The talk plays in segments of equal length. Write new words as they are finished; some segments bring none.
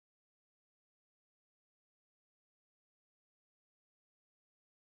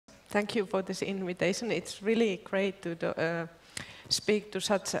Thank you for this invitation. It's really great to speak to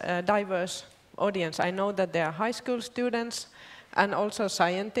such a diverse audience. I know that there are high school students and also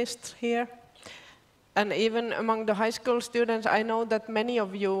scientists here. And even among the high school students, I know that many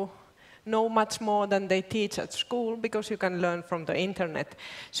of you know much more than they teach at school because you can learn from the internet.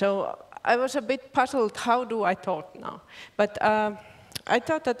 So I was a bit puzzled, how do I talk now? But I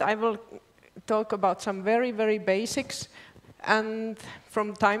thought that I will talk about some very, very basics, and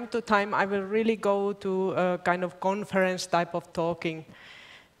from time to time I will really go to a kind of conference type of talking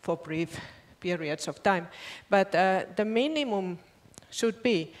for brief periods of time. But the minimum should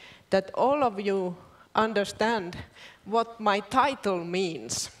be that all of you understand what my title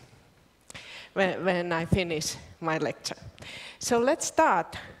means when I finish my lecture. So let's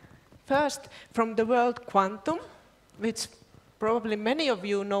start first from the word quantum, which probably many of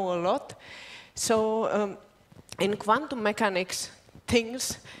you know a lot. So in quantum mechanics,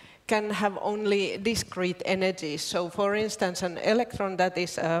 things can have only discrete energies. So for instance, an electron that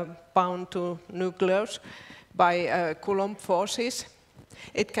is bound to nucleus by Coulomb forces,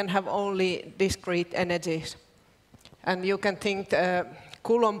 it can have only discrete energies. And you can think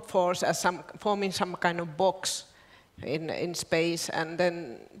Coulomb force as forming some kind of box in space, and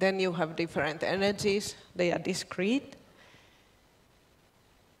then you have different energies. They are discrete.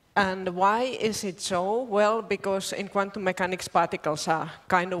 And why is it so? Well, because in quantum mechanics, particles are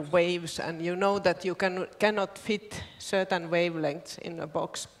kind of waves, and you know that you cannot fit certain wavelengths in a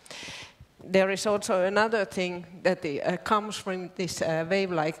box. There is also another thing that comes from this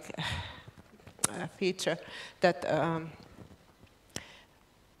wave-like feature, that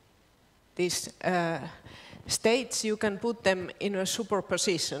these states, you can put them in a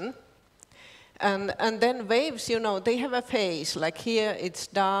superposition. And then waves, you know, they have a phase, like here it's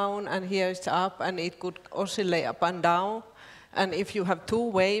down and here it's up, and it could oscillate up and down. And if you have two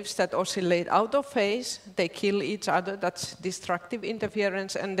waves that oscillate out of phase, they kill each other, that's destructive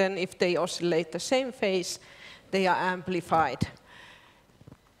interference. And then if they oscillate the same phase, they are amplified.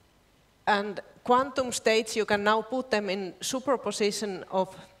 And quantum states, you can now put them in superposition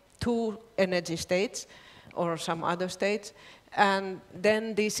of two energy states or some other states. And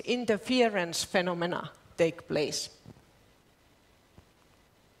then these interference phenomena take place.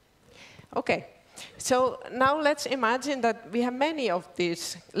 Okay, so now let's imagine that we have many of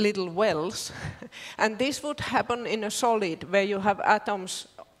these little wells, and this would happen in a solid where you have atoms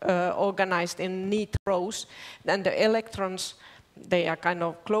organized in neat rows, and the electrons, they are kind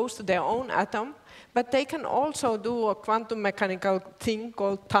of close to their own atom, but they can also do a quantum mechanical thing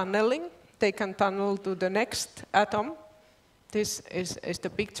called tunneling. They can tunnel to the next atom. This is the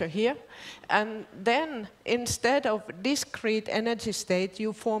picture here. And then, instead of discrete energy state,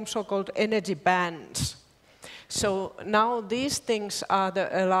 you form so-called energy bands. So now these things are the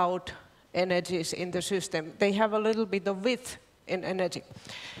allowed energies in the system. They have a little bit of width in energy.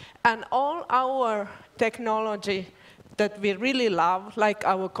 And all our technology that we really love, like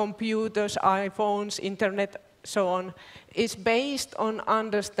our computers, iPhones, internet, so on, is based on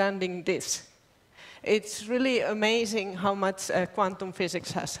understanding this. It's really amazing how much quantum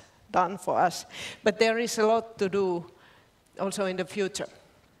physics has done for us. But there is a lot to do also in the future.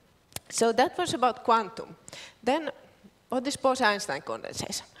 So that was about quantum. Then, what is Bose-Einstein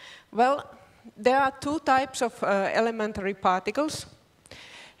condensation? Well, there are two types of elementary particles.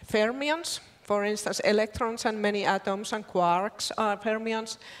 Fermions, for instance, electrons and many atoms, and quarks are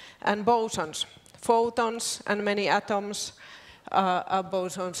fermions, and bosons, photons and many atoms, are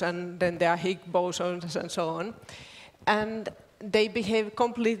bosons, and then there are Higgs bosons and so on. And they behave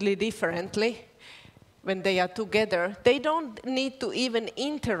completely differently when they are together. They don't need to even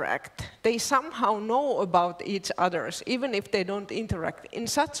interact. They somehow know about each other, even if they don't interact, in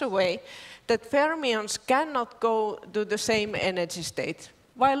such a way that fermions cannot go to the same energy state,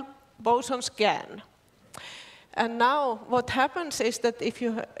 while bosons can. And now what happens is that if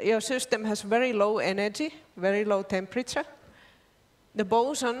your system has very low energy, very low temperature, the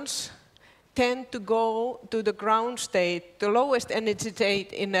bosons tend to go to the ground state, the lowest energy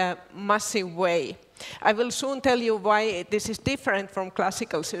state, in a massive way. I will soon tell you why this is different from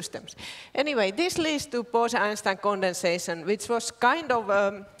classical systems. Anyway, this leads to Bose-Einstein condensation, which was kind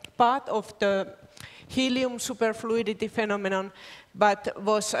of part of the helium superfluidity phenomenon, but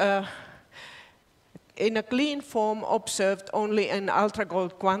was in a clean form observed only in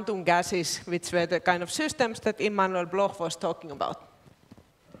ultra-cold quantum gases, which were the kind of systems that Immanuel Bloch was talking about.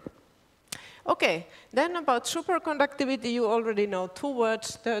 Okay, then about superconductivity, you already know two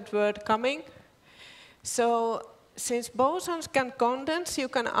words, third word coming. So since bosons can condense, you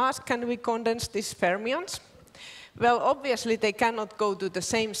can ask, can we condense these fermions? Well, obviously they cannot go to the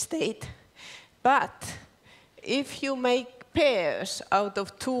same state, but if you make pairs out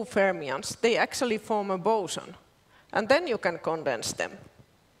of two fermions, they actually form a boson, and then you can condense them.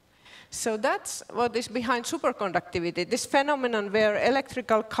 So that's what is behind superconductivity, this phenomenon where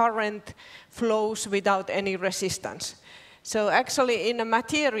electrical current flows without any resistance. So actually in a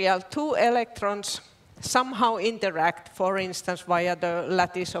material, two electrons somehow interact, for instance, via the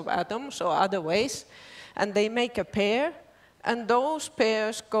lattice of atoms or other ways, and they make a pair, and those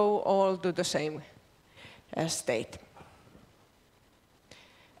pairs go all to the same state.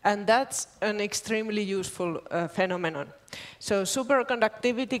 And that's an extremely useful phenomenon. So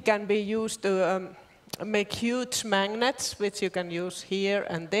superconductivity can be used to make huge magnets, which you can use here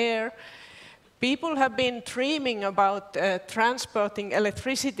and there. People have been dreaming about transporting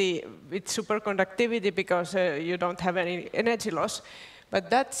electricity with superconductivity because you don't have any energy loss. But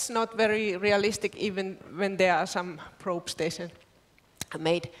that's not very realistic even when there are some probe stations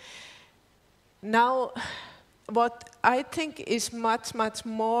made. Now, what I think is much, much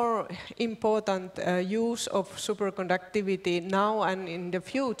more important use of superconductivity now and in the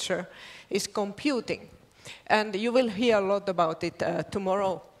future is computing. And you will hear a lot about it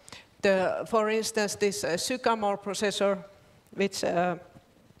tomorrow. For instance, this Sycamore processor, which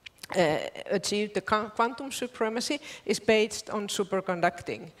achieved the quantum supremacy, is based on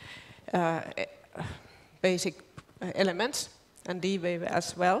superconducting basic elements, and D-wave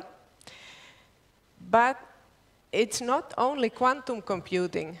as well. But it's not only quantum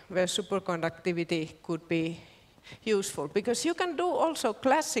computing where superconductivity could be useful, because you can do also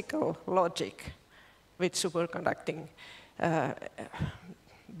classical logic with superconducting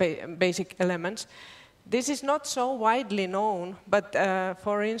basic elements. This is not so widely known, but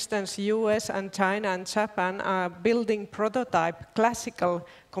for instance, US and China and Japan are building prototype classical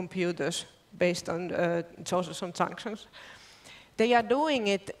computers based on Josephson junctions. They are doing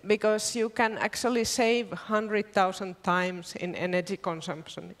it because you can actually save 100,000 times in energy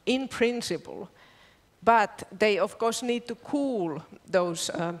consumption, in principle. But they, of course, need to cool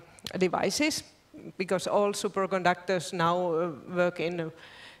those devices, because all superconductors now work in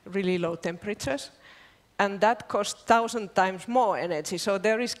really low temperatures. And that costs 1,000 times more energy. So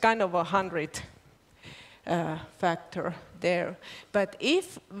there is kind of a 100 factor there. But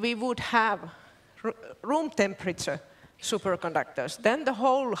if we would have room temperature superconductors, then the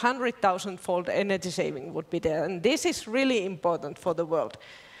whole 100,000-fold energy saving would be there. And this is really important for the world,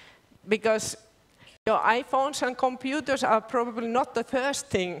 because your iPhones and computers are probably not the first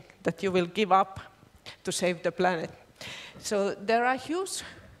thing that you will give up to save the planet. So there are huge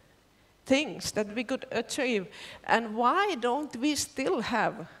things that we could achieve. And why don't we still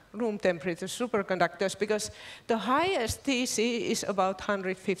have room temperature superconductors? Because the highest TC is about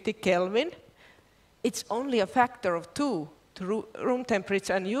 150 Kelvin. It's only a factor of 2 to room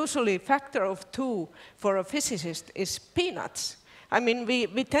temperature, and usually a factor of 2 for a physicist is peanuts. I mean,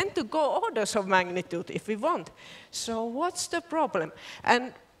 we tend to go orders of magnitude if we want. So what's the problem?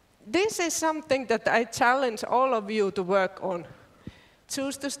 And this is something that I challenge all of you to work on.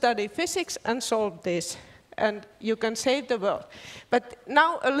 Choose to study physics and solve this, and you can save the world. But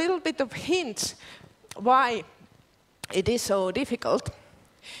now a little bit of hints why it is so difficult.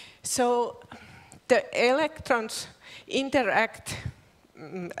 So the electrons interact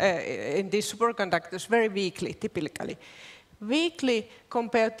in these superconductors very weakly, typically. Weakly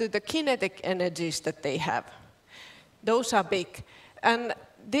compared to the kinetic energies that they have. Those are big. And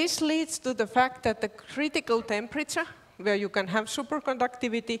this leads to the fact that the critical temperature, where you can have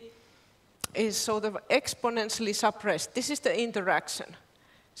superconductivity, is sort of exponentially suppressed. This is the interaction.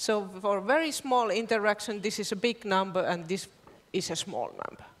 So for very small interaction, this is a big number, and this is a small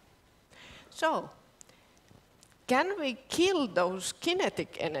number. So can we kill those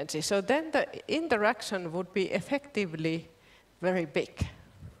kinetic energies? So then the interaction would be effectively very big.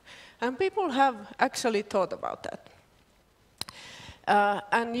 And people have actually thought about that.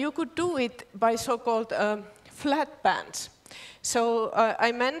 And you could do it by so-called flat bands. So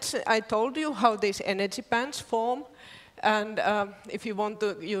I told you how these energy bands form. And if you want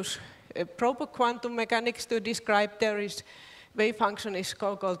to use proper quantum mechanics to describe, there is wave function is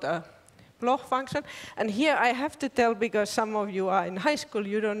called a Bloch function. And here I have to tell, because some of you are in high school,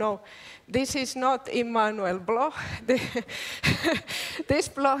 you don't know, this is not Immanuel Bloch. This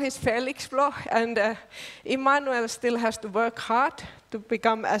Bloch is Felix Bloch, and Immanuel still has to work hard to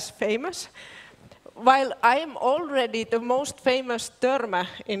become as famous. While I am already the most famous Törmä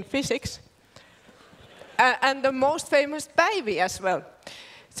in physics, and the most famous Päivi as well.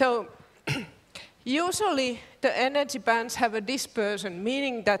 So usually the energy bands have a dispersion,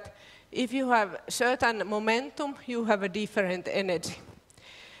 meaning that if you have certain momentum, you have a different energy.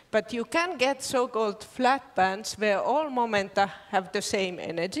 But you can get so-called flat bands where all momenta have the same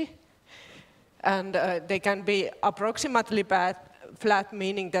energy. And they can be approximately flat,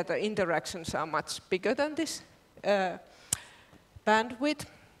 meaning that the interactions are much bigger than this bandwidth.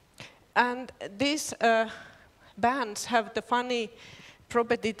 And these bands have the funny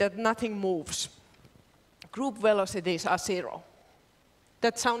property that nothing moves. Group velocities are 0.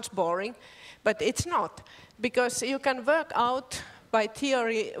 That sounds boring, but it's not, because you can work out by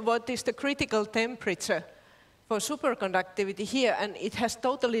theory what is the critical temperature for superconductivity here, and it has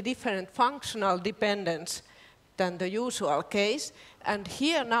totally different functional dependence than the usual case. And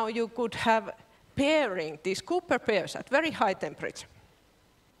here now you could have pairing, these Cooper pairs at very high temperature.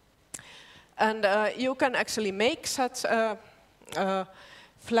 And you can actually make such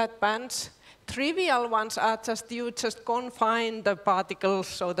flat bands. Trivial ones are you just confine the particles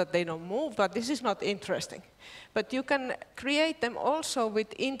so that they don't move, but this is not interesting. But you can create them also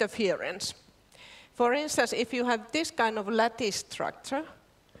with interference. For instance, if you have this kind of lattice structure,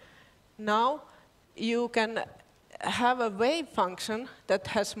 now you can have a wave function that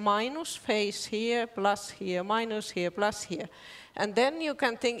has minus phase here, plus here, minus here, plus here. And then you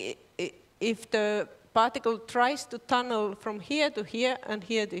can think if the particle tries to tunnel from here to here and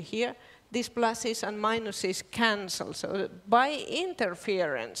here to here, these pluses and minuses cancel. So by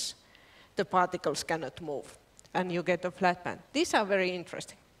interference, the particles cannot move, and you get a flat band. These are very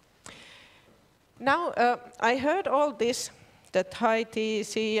interesting. Now, I heard all this, that high T,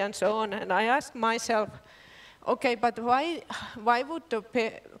 C, and so on, and I asked myself, okay, but why would the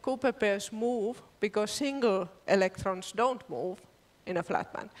Cooper pairs move? Because single electrons don't move in a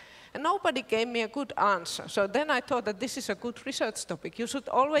flat band. And nobody gave me a good answer. So then I thought that this is a good research topic. You should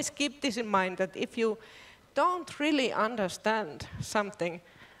always keep this in mind, that if you don't really understand something,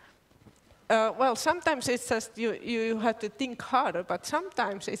 well, sometimes it's just you have to think harder, but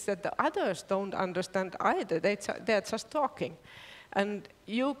sometimes it's that the others don't understand either. They're just talking. And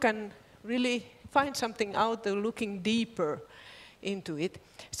you can really find something out there looking deeper into it.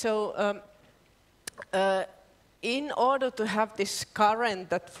 So in order to have this current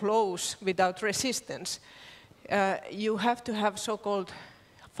that flows without resistance, you have to have so-called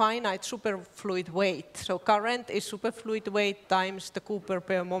finite superfluid weight. So current is superfluid weight times the Cooper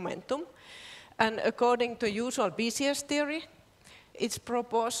pair momentum. And according to usual BCS theory, it's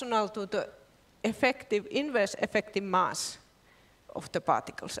proportional to the inverse effective mass of the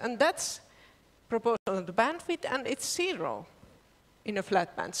particles. And that's proportional to bandwidth, and it's 0 in a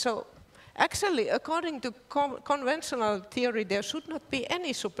flat band. So actually, according to conventional theory, there should not be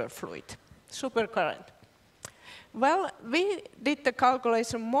any superfluid, supercurrent. Well, we did the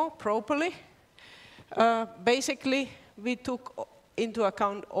calculation more properly. Basically, we took into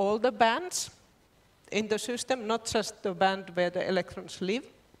account all the bands in the system, not just the band where the electrons live.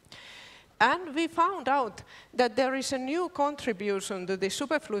 And we found out that there is a new contribution to the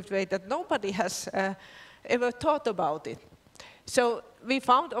superfluid weight that nobody has ever thought about it. So we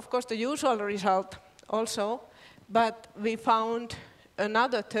found, of course, the usual result also, but we found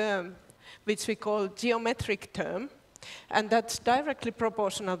another term which we call geometric term, and that's directly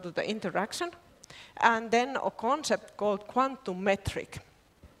proportional to the interaction, and then a concept called quantum metric.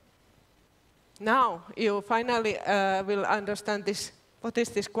 Now you finally will understand this, what is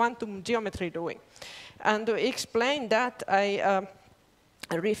this quantum geometry doing. And to explain that, I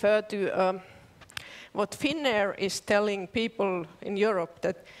refer to what Finnair is telling people in Europe,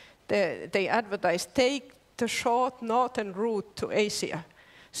 that they advertise, take the short northern route to Asia.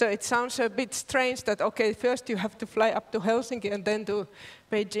 So it sounds a bit strange that, okay, first you have to fly up to Helsinki and then to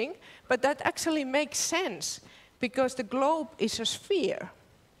Beijing. But that actually makes sense, because the globe is a sphere.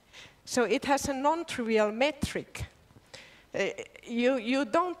 So it has a non-trivial metric. You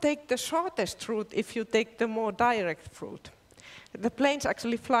don't take the shortest route if you take the more direct route. The planes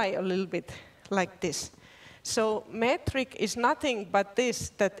actually fly a little bit like this. So metric is nothing but this,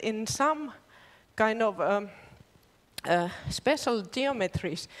 that in some kind of special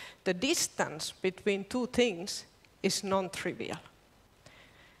geometries, the distance between two things is non-trivial.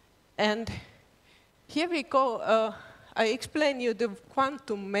 And here we go. I explain you the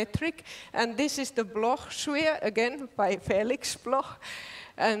quantum metric, and this is the Bloch sphere, again, by Felix Bloch,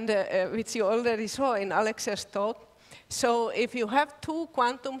 and which you already saw in Alex's talk. So if you have two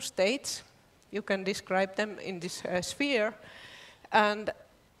quantum states, you can describe them in this sphere, and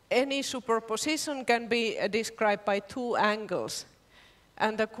any superposition can be described by two angles.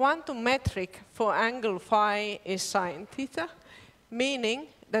 And the quantum metric for angle phi is sine theta, meaning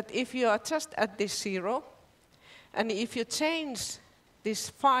that if you are just at this 0, and if you change this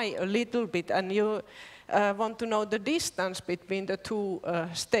phi a little bit, and you want to know the distance between the two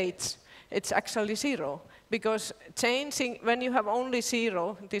states, it's actually 0. Because changing, when you have only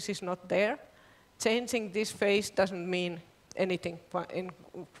 0, this is not there, changing this phase doesn't mean anything in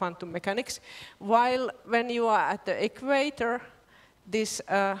quantum mechanics. While when you are at the equator, this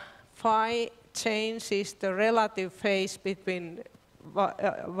phi changes the relative phase between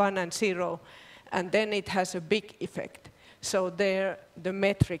 1 and 0, and then it has a big effect. So there, the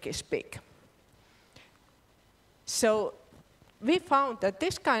metric is big. So we found that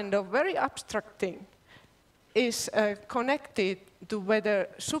this kind of very abstract thing is connected to whether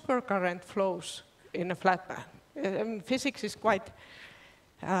supercurrent flows in a flat band. Physics is quite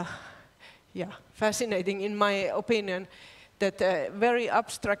fascinating, in my opinion, that very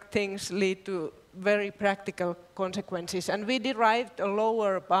abstract things lead to very practical consequences. And we derived a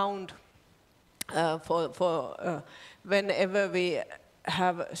lower bound for whenever we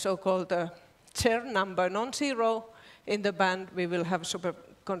have so-called Cher number non-zero in the band, we will have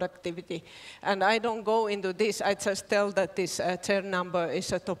superconductivity. And I don't go into this, I just tell that this Cher number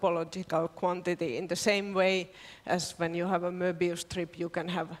is a topological quantity in the same way as when you have a Möbius strip, you can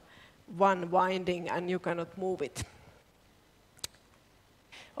have one winding and you cannot move it.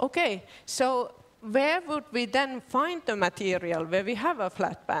 Okay, so where would we then find the material where we have a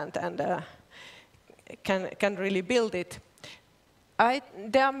flat band and can really build it?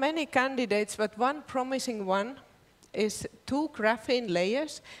 There are many candidates, but one promising one is 2 graphene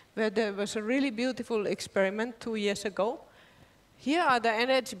layers, where there was a really beautiful experiment 2 years ago. Here are the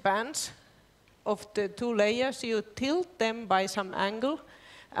energy bands of the 2 layers. You tilt them by some angle,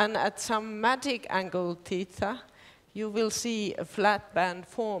 and at some magic angle theta, you will see a flat band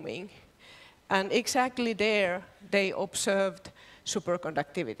forming. And exactly there, they observed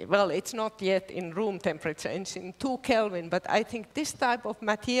superconductivity. Well, it's not yet in room temperature, it's in 2 Kelvin, but I think this type of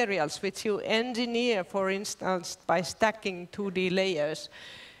materials, which you engineer, for instance, by stacking 2D layers,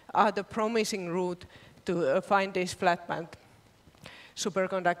 are the promising route to find these flat band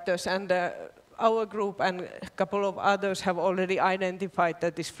superconductors. And our group and a couple of others have already identified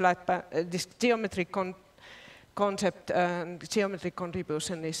that this flat band, this geometric concept and geometric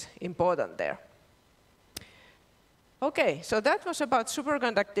contribution is important there. Okay, so that was about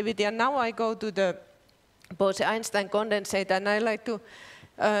superconductivity, and now I go to the Bose-Einstein condensate, and I like to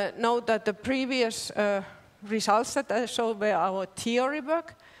note that the previous results that I showed were our theory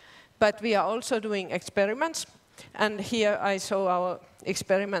work, but we are also doing experiments, and here I show our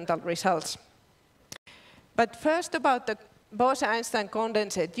experimental results. But first about the Bose-Einstein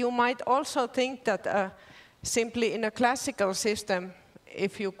condensate, you might also think that simply in a classical system,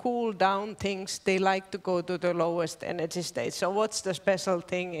 if you cool down things, they like to go to the lowest energy state. So what's the special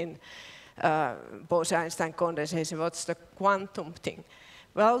thing in Bose-Einstein condensation? What's the quantum thing?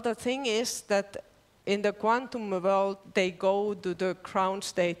 Well, the thing is that in the quantum world, they go to the ground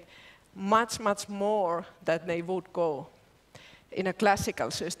state much, much more than they would go in a classical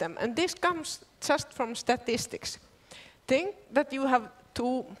system. And this comes just from statistics. Think that you have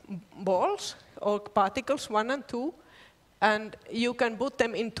 2 balls or particles, 1 and 2, and you can put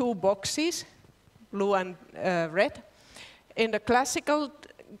them in 2 boxes, blue and red. In the classical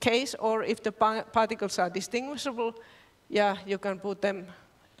case, or if the particles are distinguishable, yeah, you can put them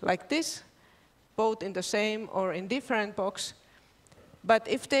like this, both in the same or in different box. But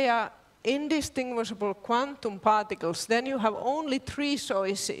if they are indistinguishable quantum particles, then you have only 3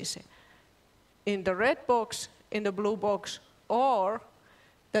 choices: in the red box, in the blue box, or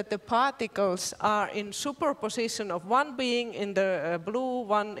that the particles are in superposition of one being in the blue,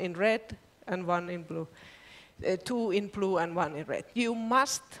 one in red, and one in blue. 2 in blue and 1 in red. You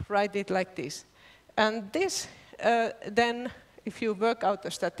must write it like this. And this then, if you work out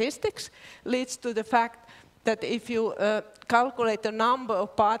the statistics, leads to the fact that if you calculate the number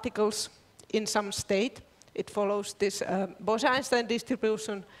of particles in some state, it follows this Bose-Einstein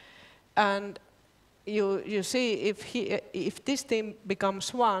distribution, and you see if this thing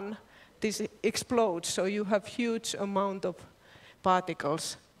becomes 1, this explodes, so you have huge amount of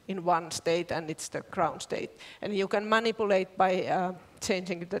particles in one state, and it's the ground state. And you can manipulate by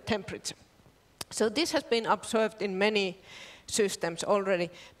changing the temperature. So this has been observed in many systems already,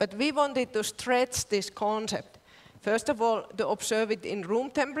 but we wanted to stretch this concept. First of all, to observe it in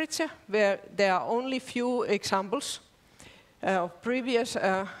room temperature, where there are only few examples of previous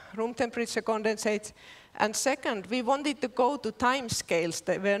room temperature condensates. And second, we wanted to go to time scales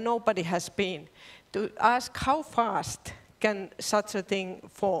where nobody has been, to ask how fast can such a thing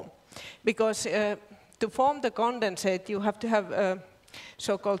form. Because to form the condensate, you have to have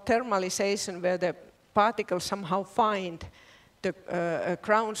so-called thermalization, where the particles somehow find the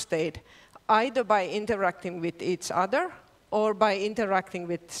ground state, either by interacting with each other or by interacting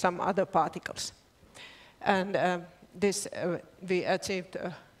with some other particles. And this we achieved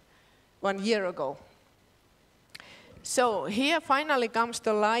 1 year ago. So here finally comes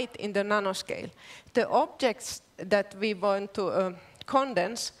the light in the nanoscale. The objects that we want to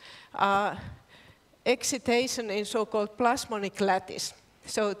condense are excitation in so-called plasmonic lattice.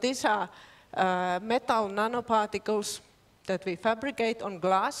 So these are metal nanoparticles that we fabricate on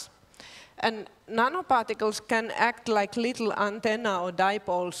glass. And nanoparticles can act like little antenna or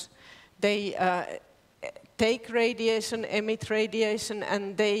dipoles. They take radiation, emit radiation,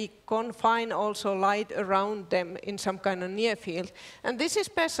 and they confine also light around them in some kind of near field. And this is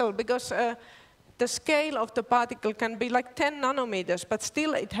special because the scale of the particle can be like 10 nanometers, but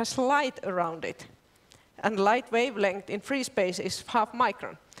still it has light around it. And light wavelength in free space is 0.5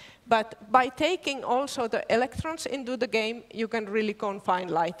 micron. But by taking also the electrons into the game, you can really confine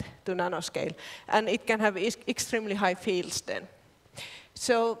light to nanoscale. And it can have extremely high fields then.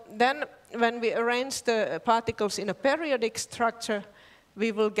 So then when we arrange the particles in a periodic structure,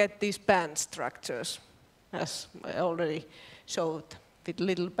 we will get these band structures, as I already showed, with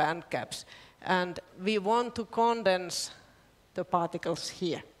little band caps. And we want to condense the particles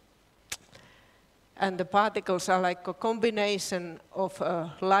here. And the particles are like a combination of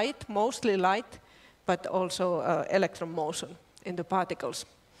light, mostly light, but also electron motion in the particles.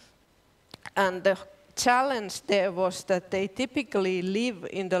 And the challenge there was that they typically live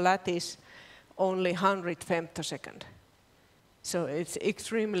in the lattice only 100 femtosecond. So it's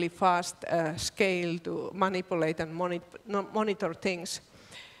extremely fast scale to manipulate and monitor things.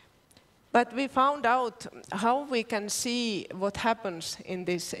 But we found out how we can see what happens in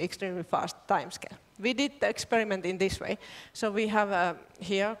this extremely fast timescale. We did the experiment in this way. So we have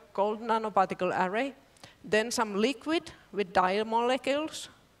here cold nanoparticle array, then some liquid with diol molecules,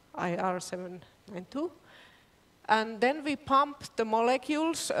 IR792, and then we pump the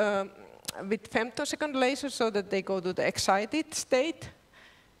molecules with femtosecond lasers so that they go to the excited state,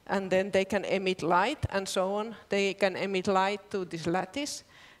 and then they can emit light and so on. They can emit light to this lattice,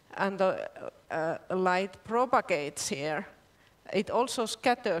 and the light propagates here. It also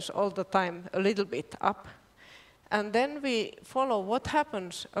scatters all the time a little bit up. And then we follow what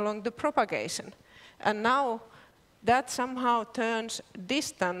happens along the propagation. And now that somehow turns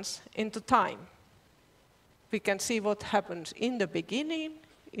distance into time. We can see what happens in the beginning,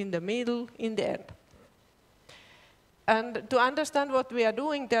 in the middle, in the end. And to understand what we are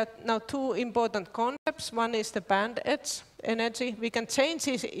doing, there are now two important concepts. One is the band edge energy. We can change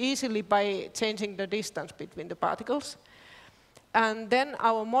this easily by changing the distance between the particles. And then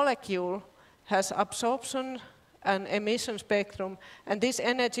our molecule has absorption and emission spectrum. And this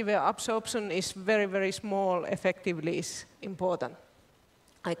energy where absorption is very, very small, effectively is important.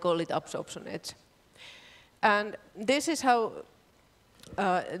 I call it absorption edge. And this is how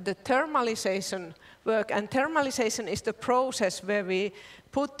the thermalization works. And thermalization is the process where we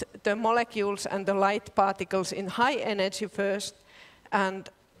put the molecules and the light particles in high energy first, and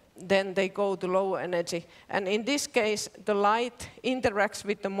then they go to low energy. And in this case, the light interacts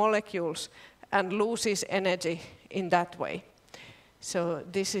with the molecules and loses energy in that way. So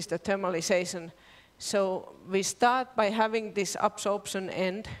this is the thermalization. So we start by having this absorption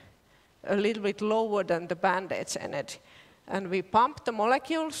end a little bit lower than the band edge energy. And we pump the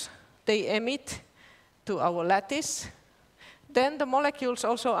molecules, they emit to our lattice. Then the molecules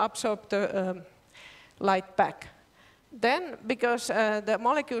also absorb the light back. Then, because the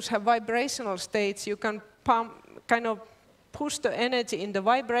molecules have vibrational states, you can kind of push the energy in the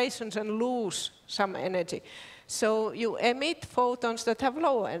vibrations and lose some energy. So you emit photons that have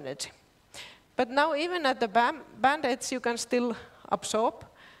low energy. But now even at the band edge, you can still absorb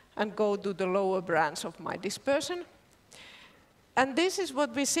and go to the lower branch of my dispersion. And this is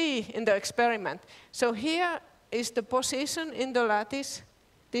what we see in the experiment. So here is the position in the lattice.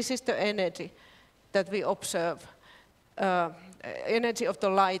 This is the energy that we observe. Energy of the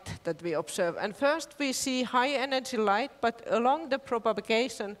light that we observe. And first we see high energy light, but along the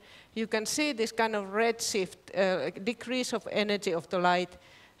propagation you can see this kind of redshift, decrease of energy of the light.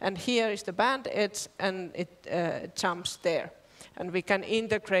 And here is the band edge, and it jumps there. And we can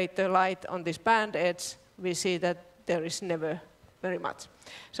integrate the light on this band edge. We see that there is never very much.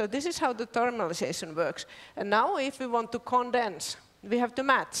 So this is how the thermalization works. And now if we want to condense, we have to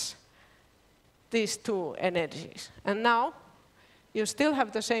match these two energies. And now you still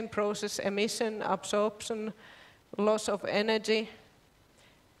have the same process, emission, absorption, loss of energy.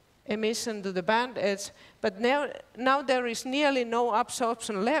 emission to the band edge, but now there is nearly no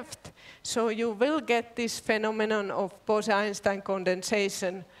absorption left, so you will get this phenomenon of Bose-Einstein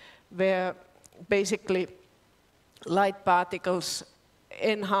condensation, where basically light particles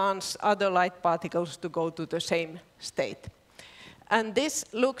enhance other light particles to go to the same state. And this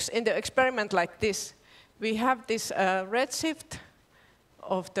looks in the experiment like this. We have this redshift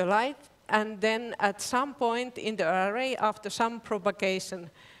of the light, and then at some point in the array, after some propagation,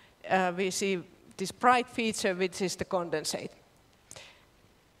 we see this bright feature, which is the condensate.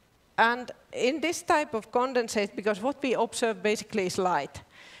 And in this type of condensate, because what we observe basically is light,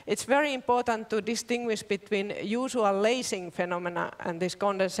 it's very important to distinguish between usual lasing phenomena and this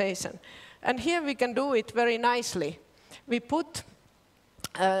condensation. And here we can do it very nicely. We put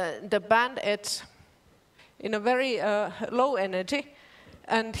the band edge in a very low energy,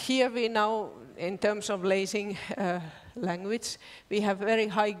 and here we now, in terms of lasing language, we have very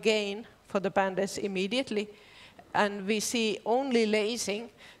high gain for the band edge immediately, and we see only lasing,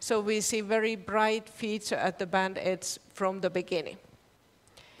 so we see very bright feature at the band edge from the beginning.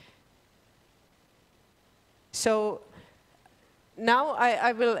 So now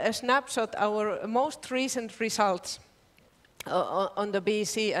I will snapshot our most recent results on the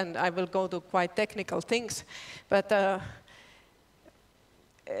BC, and I will go to quite technical things. But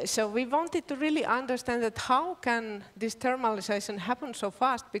so we wanted to really understand that how can this thermalization happen so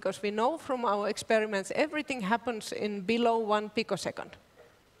fast, because we know from our experiments everything happens in below 1 picosecond.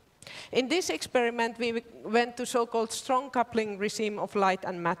 In this experiment, we went to so-called strong coupling regime of light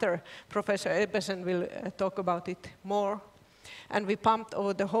and matter. Professor Ebbesen will talk about it more. And we pumped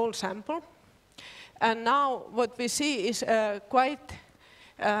over the whole sample. And now what we see is quite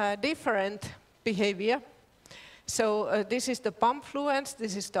different behavior. So this is the pump fluence,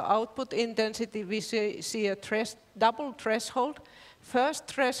 this is the output intensity. We see a double threshold. First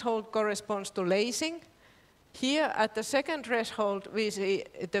threshold corresponds to lasing. Here at the second threshold we see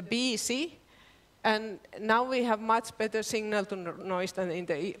the BC, and now we have much better signal to noise than in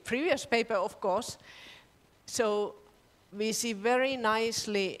the previous paper, of course. So we see very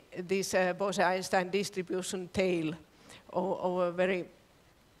nicely this Bose-Einstein distribution tail over a very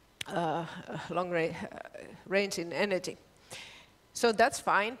long range in energy. So that's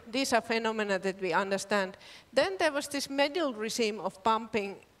fine. These are phenomena that we understand. Then there was this middle regime of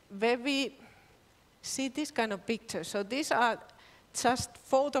pumping where we see this kind of picture. So these are just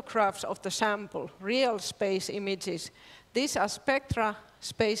photographs of the sample, real space images. These are spectra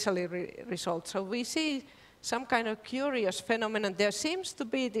spatially resolved. So we see some kind of curious phenomenon. There seems to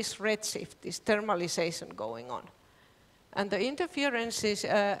be this redshift, this thermalization going on. And the interferences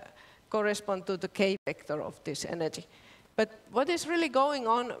correspond to the K vector of this energy. But what is really going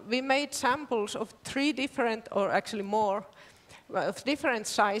on, we made samples of 3 different, or actually more, of different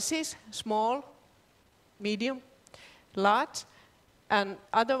sizes, small, medium, large, and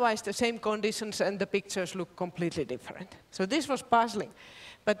otherwise the same conditions, and the pictures look completely different. So this was puzzling.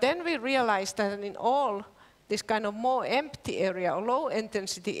 But then we realized that in all, this kind of more empty area, or low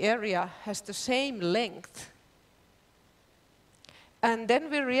intensity area, has the same length. And then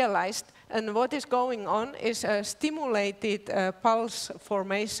we realized, and what is going on is a stimulated pulse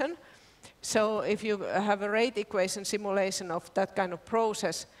formation. So if you have a rate equation simulation of that kind of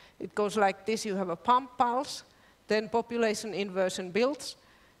process, it goes like this. You have a pump pulse, then population inversion builds,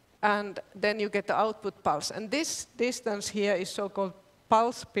 and then you get the output pulse. And this distance here is so-called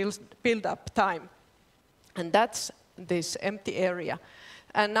pulse build-up time. And that's this empty area.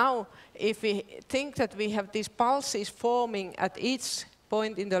 And now, if we think that we have these pulses forming at each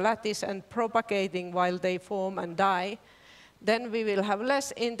point in the lattice and propagating while they form and die, then we will have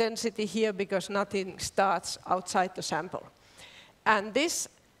less intensity here because nothing starts outside the sample. And this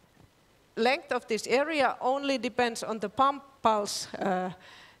length of this area only depends on the pump pulse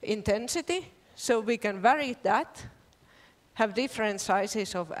intensity, so we can vary that, have different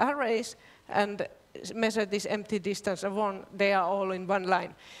sizes of arrays, and measure this empty distance of one. They are all in one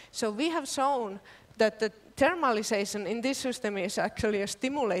line. So we have shown that the thermalization in this system is actually a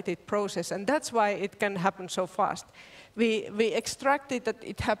stimulated process, and that's why it can happen so fast. We extracted that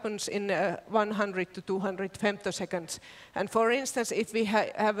it happens in 100 to 200 femtoseconds. And for instance, if we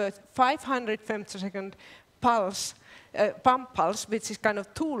have a 500 femtosecond pulse, pump pulse, which is kind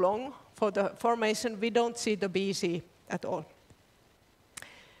of too long for the formation, we don't see the BC at all.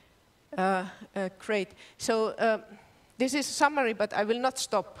 Great. So this is a summary, but I will not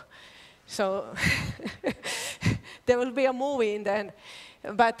stop. So there will be a movie in the end.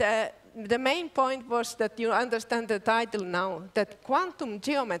 But the main point was that you understand the title now, that quantum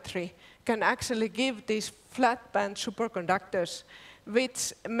geometry can actually give these flat band superconductors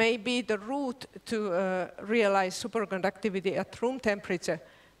which may be the route to realize superconductivity at room temperature,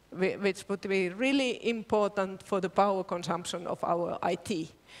 which would be really important for the power consumption of our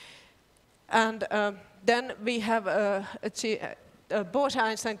IT. And then we have a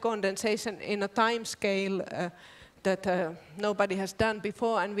Bose-Einstein condensation in a time scale that nobody has done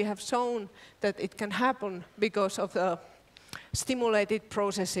before, and we have shown that it can happen because of the stimulated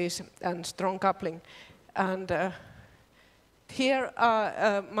processes and strong coupling. And here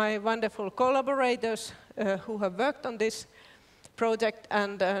are my wonderful collaborators who have worked on this project,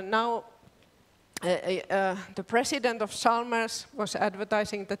 and now the president of Chalmers was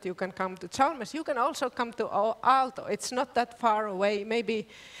advertising that you can come to Chalmers. You can also come to Aalto. It's not that far away. Maybe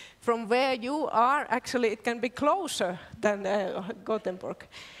from where you are, actually, it can be closer than Gothenburg.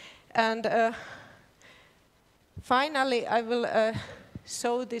 And finally, I will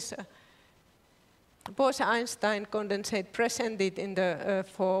show this Bose-Einstein condensate presented in the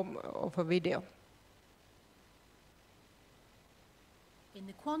form of a video. In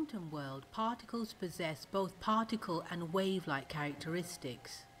the quantum world, particles possess both particle and wave-like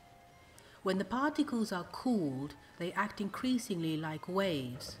characteristics. When the particles are cooled, they act increasingly like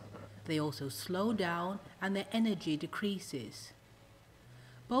waves. They also slow down and their energy decreases.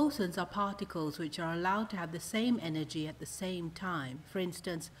 Bosons are particles which are allowed to have the same energy at the same time. For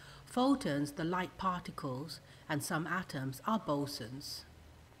instance, photons, the light particles, and some atoms are bosons.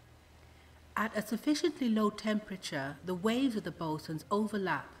 At a sufficiently low temperature, the waves of the bosons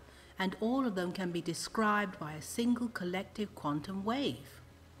overlap, and all of them can be described by a single collective quantum wave.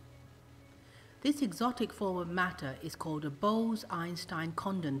 This exotic form of matter is called a Bose-Einstein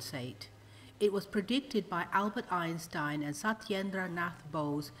condensate. It was predicted by Albert Einstein and Satyendra Nath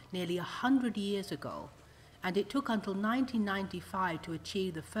Bose nearly 100 years ago, and it took until 1995 to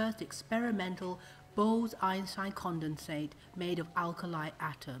achieve the first experimental Bose-Einstein condensate made of alkali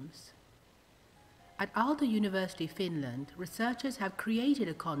atoms. At Aalto University, Finland, researchers have created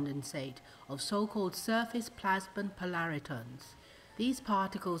a condensate of so-called surface plasmon polaritons. These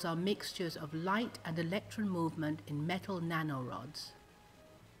particles are mixtures of light and electron movement in metal nanorods.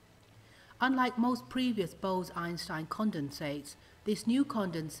 Unlike most previous Bose-Einstein condensates, this new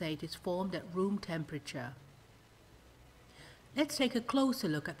condensate is formed at room temperature. Let's take a closer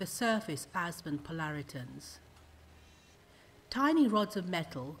look at the surface plasmon polaritons. Tiny rods of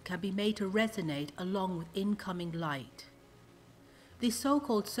metal can be made to resonate along with incoming light. This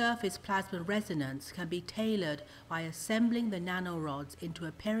so-called surface plasmon resonance can be tailored by assembling the nanorods into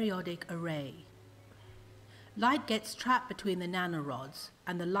a periodic array. Light gets trapped between the nanorods,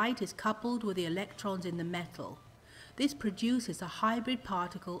 and the light is coupled with the electrons in the metal. This produces a hybrid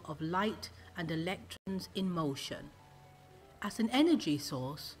particle of light and electrons in motion. As an energy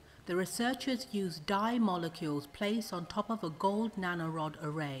source, the researchers use dye molecules placed on top of a gold nanorod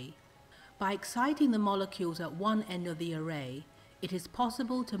array. By exciting the molecules at one end of the array, it is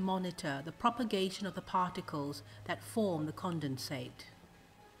possible to monitor the propagation of the particles that form the condensate.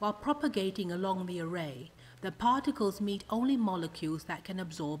 While propagating along the array, the particles meet only molecules that can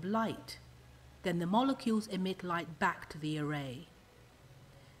absorb light. Then the molecules emit light back to the array.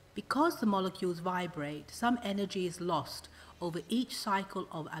 Because the molecules vibrate, some energy is lost over each cycle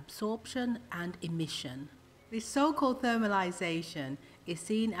of absorption and emission. This so-called thermalization is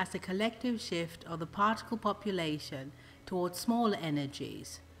seen as a collective shift of the particle population towards smaller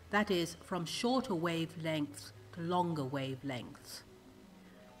energies, that is, from shorter wavelengths to longer wavelengths.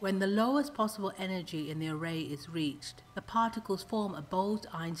 When the lowest possible energy in the array is reached, the particles form a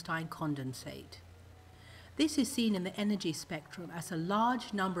Bose-Einstein condensate. This is seen in the energy spectrum as a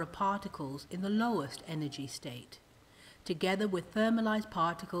large number of particles in the lowest energy state, together with thermalized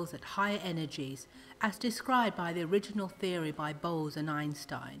particles at higher energies, as described by the original theory by Bose and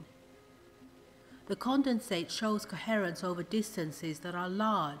Einstein. The condensate shows coherence over distances that are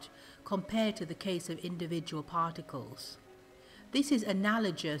large compared to the case of individual particles. This is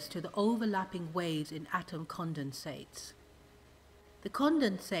analogous to the overlapping waves in atom condensates. The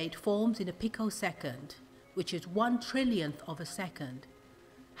condensate forms in a picosecond, which is 1/trillionth of a second.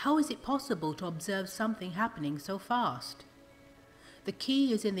 How is it possible to observe something happening so fast? The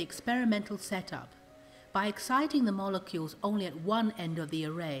key is in the experimental setup. By exciting the molecules only at one end of the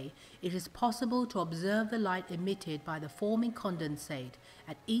array, it is possible to observe the light emitted by the forming condensate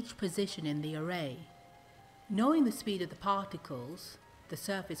at each position in the array. Knowing the speed of the particles, the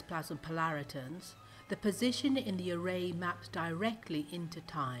surface plasmon polaritons, the position in the array maps directly into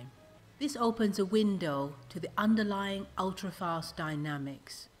time. This opens a window to the underlying ultrafast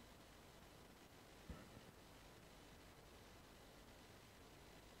dynamics.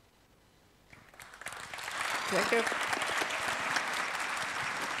 Thank you.